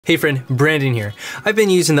Hey friend, Brandon here. I've been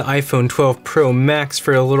using the iPhone 12 Pro Max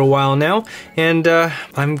for a little while now, and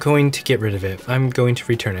I'm going to get rid of it. I'm going to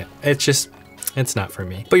return it. It's not for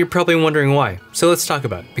me. But you're probably wondering why. So let's talk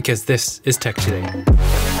about it, because this is Tech Today.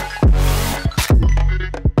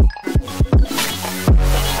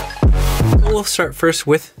 We'll start first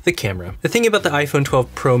with the camera. The thing about the iPhone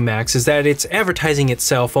 12 Pro Max is that it's advertising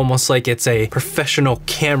itself almost like it's a professional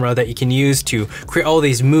camera that you can use to create all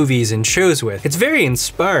these movies and shows with. It's very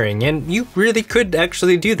inspiring, and you really could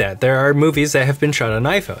actually do that. There are movies that have been shot on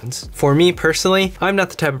iPhones. For me personally, I'm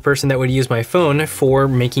not the type of person that would use my phone for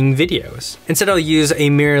making videos. Instead, I'll use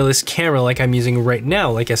a mirrorless camera like I'm using right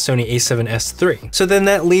now, like a Sony a7S III. So then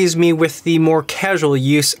that leaves me with the more casual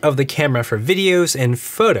use of the camera for videos and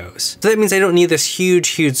photos. So that means I don't need this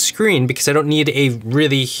huge screen because I don't need a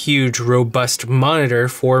really huge, robust monitor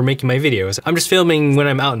for making my videos. I'm just filming when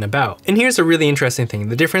I'm out and about. And here's a really interesting thing.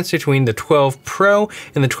 The difference between the 12 Pro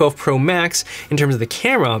and the 12 Pro Max in terms of the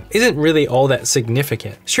camera isn't really all that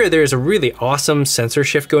significant. Sure, there's a really awesome sensor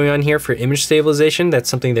shift going on here for image stabilization. That's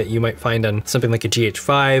something that you might find on something like a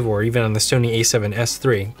GH5 or even on the Sony a7S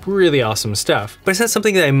III. Really awesome stuff. But it's not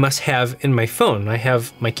something that I must have in my phone. I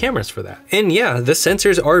have my cameras for that. And yeah, the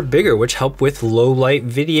sensors are bigger, which help with low light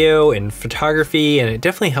video and photography, and it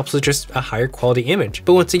definitely helps with just a higher quality image.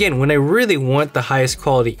 But once again, when I really want the highest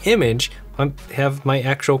quality image, I have my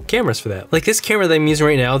actual cameras for that. Like this camera that I'm using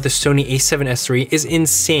right now, the Sony a7S III, is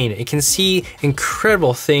insane. It can see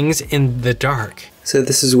incredible things in the dark. So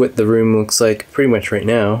this is what the room looks like pretty much right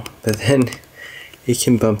now, but then you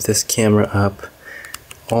can bump this camera up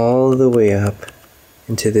all the way up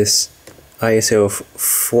into this ISO of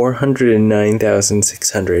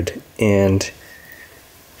 409,600, and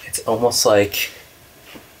it's almost like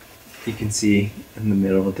you can see in the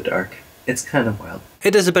middle of the dark. It's kind of wild.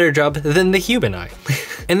 It does a better job than the human eye.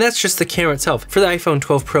 And that's just the camera itself. For the iPhone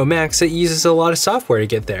 12 Pro Max, it uses a lot of software to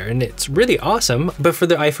get there, and it's really awesome. But for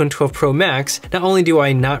the iPhone 12 Pro Max, not only do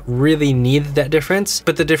I not really need that difference,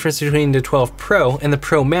 but the difference between the 12 Pro and the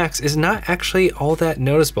Pro Max is not actually all that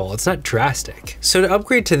noticeable. It's not drastic. So to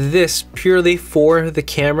upgrade to this purely for the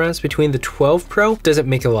cameras between the 12 Pro doesn't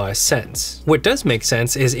make a lot of sense. What does make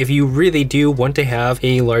sense is if you really do want to have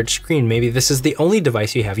a large screen, maybe this is the only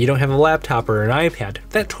device you have. You don't have a laptop or an iPad.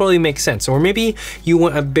 That totally makes sense. Or maybe you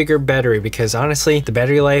want a bigger battery, because honestly, the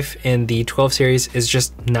battery life in the 12 series is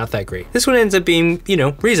just not that great. This one ends up being, you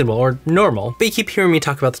know, reasonable or normal. But you keep hearing me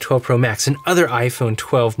talk about the 12 Pro Max and other iPhone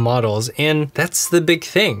 12 models, and that's the big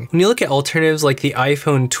thing. When you look at alternatives like the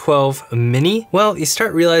iPhone 12 mini, well, you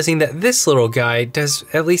start realizing that this little guy does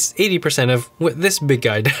at least 80% of what this big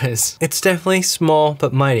guy does. It's definitely small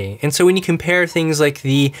but mighty. And so when you compare things like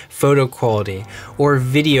the photo quality or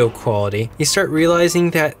video quality, you start realizing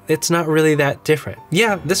that it's not really that different.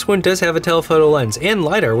 Yeah, this one does have a telephoto lens and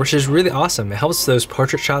LiDAR, which is really awesome. It helps those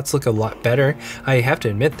portrait shots look a lot better. I have to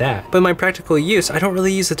admit that. But in my practical use, I don't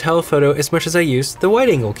really use the telephoto as much as I use the wide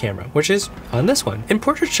angle camera, which is on this one. And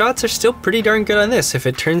portrait shots are still pretty darn good on this. If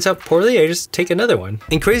it turns out poorly, I just take another one.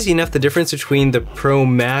 And crazy enough, the difference between the Pro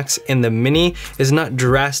Max and the Mini is not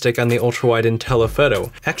drastic on the ultra wide and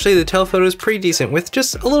telephoto. Actually, the telephoto is pretty decent with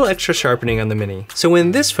just a little extra sharpening on the Mini. So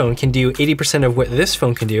when this phone can do 80% of what this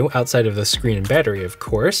phone can do, outside of the screen and battery of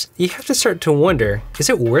course, you have to start to wonder, is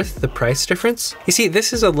it worth the price difference? You see,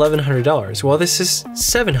 this is $1,100 while this is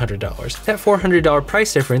 $700. That $400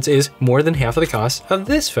 price difference is more than half of the cost of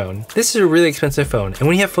this phone. This is a really expensive phone, and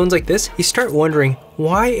when you have phones like this, you start wondering,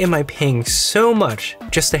 why am I paying so much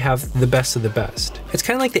just to have the best of the best? It's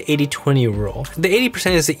kind of like the 80-20 rule. The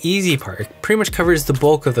 80% is the easy part. It pretty much covers the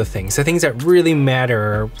bulk of the things that really matter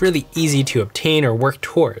or really easy to obtain or work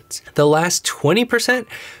towards. The last 20%,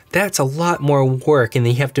 that's a lot more work, and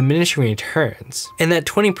then you have diminishing returns. And that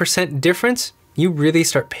 20% difference, you really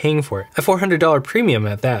start paying for it. A $400 premium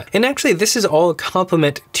at that. And actually, this is all a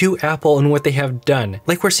compliment to Apple and what they have done.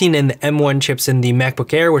 Like we're seeing in the M1 chips in the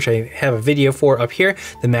MacBook Air, which I have a video for up here,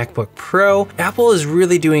 the MacBook Pro. Apple is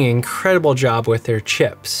really doing an incredible job with their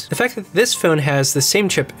chips. The fact that this phone has the same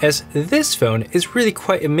chip as this phone is really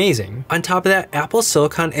quite amazing. On top of that, Apple's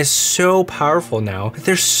silicon is so powerful now that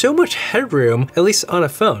there's so much headroom, at least on a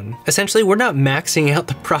phone. Essentially, we're not maxing out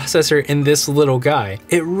the processor in this little guy.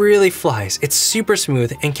 It really flies. It's super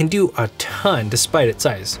smooth and can do a ton despite its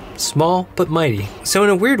size. Small but mighty. So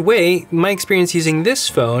in a weird way, my experience using this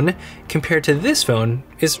phone compared to this phone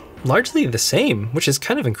is largely the same, which is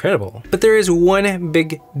kind of incredible. But there is one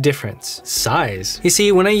big difference: size. You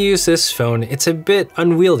see, when I use this phone, it's a bit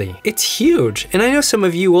unwieldy. It's huge, and I know some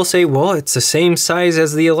of you will say, well, it's the same size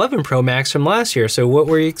as the 11 Pro Max from last year, so what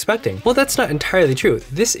were you expecting? Well, that's not entirely true.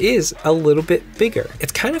 This is a little bit bigger.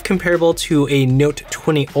 It's kind of comparable to a Note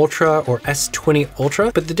 20 Ultra or S20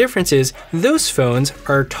 Ultra, but the difference is those phones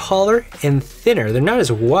are taller and thinner. They're not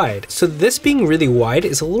as wide. So this being really wide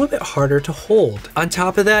is a little bit harder to hold. On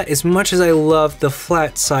top of that, as much as I love the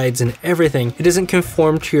flat sides and everything, it doesn't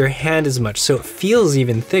conform to your hand as much, so it feels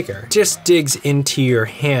even thicker. It just digs into your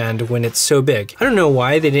hand when it's so big. I don't know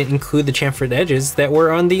why they didn't include the chamfered edges that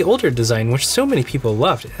were on the older design, which so many people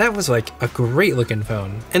loved. That was like a great looking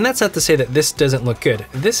phone. And that's not to say that this doesn't look good.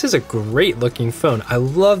 This is a great looking phone. I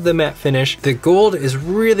love the matte finish. The gold is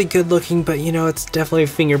really good looking, but you know, it's definitely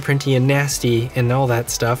fingerprinty and nasty and all that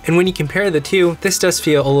stuff. And when you compare the two, this does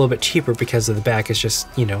feel a little bit cheaper because of the back is just,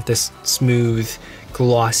 you know, this smooth,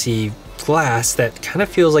 glossy glass that kind of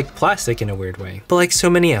feels like plastic in a weird way. But like so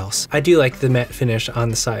many else, I do like the matte finish on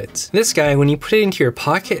the sides. This guy, when you put it into your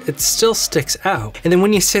pocket, it still sticks out. And then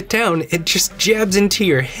when you sit down, it just jabs into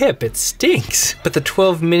your hip. It stinks. But the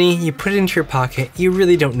 12 mini, you put it into your pocket, you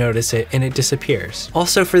really don't notice it and it disappears.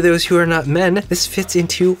 Also, for those who are not men, this fits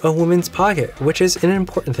into a woman's pocket, which is an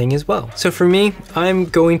important thing as well. So for me, I'm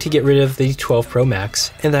going to get rid of the 12 Pro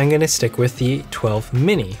Max and I'm going to stick with the 12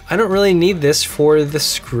 mini. I don't really need this for the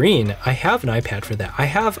screen. I have an iPad for that. I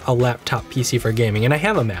have a laptop PC for gaming and I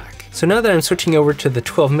have a Mac. So now that I'm switching over to the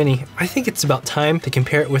 12 mini, I think it's about time to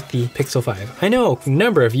compare it with the Pixel 5. I know a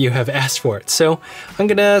number of you have asked for it, so I'm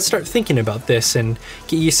gonna start thinking about this and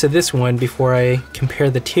get used to this one before I compare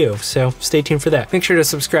the two. So stay tuned for that. Make sure to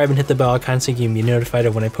subscribe and hit the bell icon so you can be notified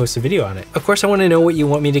of when I post a video on it. Of course, I wanna know what you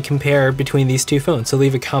want me to compare between these two phones, so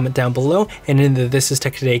leave a comment down below and in the This Is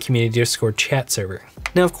Tech Today community Discord chat server.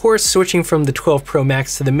 Now, of course, switching from the 12 Pro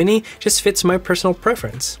Max to the Mini just fits my personal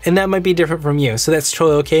preference, and that might be different from you, so that's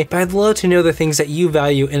totally okay, but I'd love to know the things that you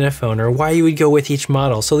value in a phone or why you would go with each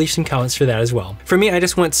model, so leave some comments for that as well. For me, I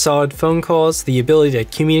just want solid phone calls, the ability to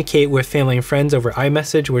communicate with family and friends over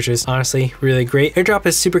iMessage, which is honestly really great. AirDrop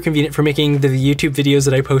is super convenient for making the YouTube videos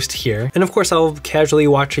that I post here, and of course, I'll casually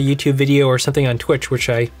watch a YouTube video or something on Twitch, which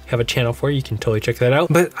I have a channel for, you can totally check that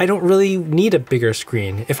out, but I don't really need a bigger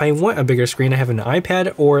screen. If I want a bigger screen, I have an iPad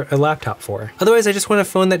or a laptop for. Otherwise, I just want a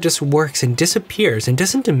phone that just works and disappears and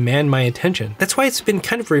doesn't demand my attention. That's why it's been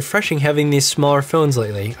kind of refreshing having these smaller phones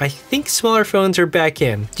lately. I think smaller phones are back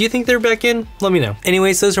in. Do you think they're back in? Let me know.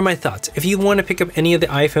 Anyways, those are my thoughts. If you want to pick up any of the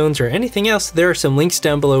iPhones or anything else, there are some links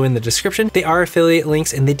down below in the description. They are affiliate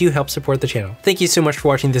links and they do help support the channel. Thank you so much for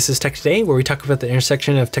watching This Is Tech Today, where we talk about the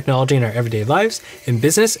intersection of technology in our everyday lives, in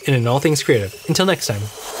business, and in all things creative. Until next time.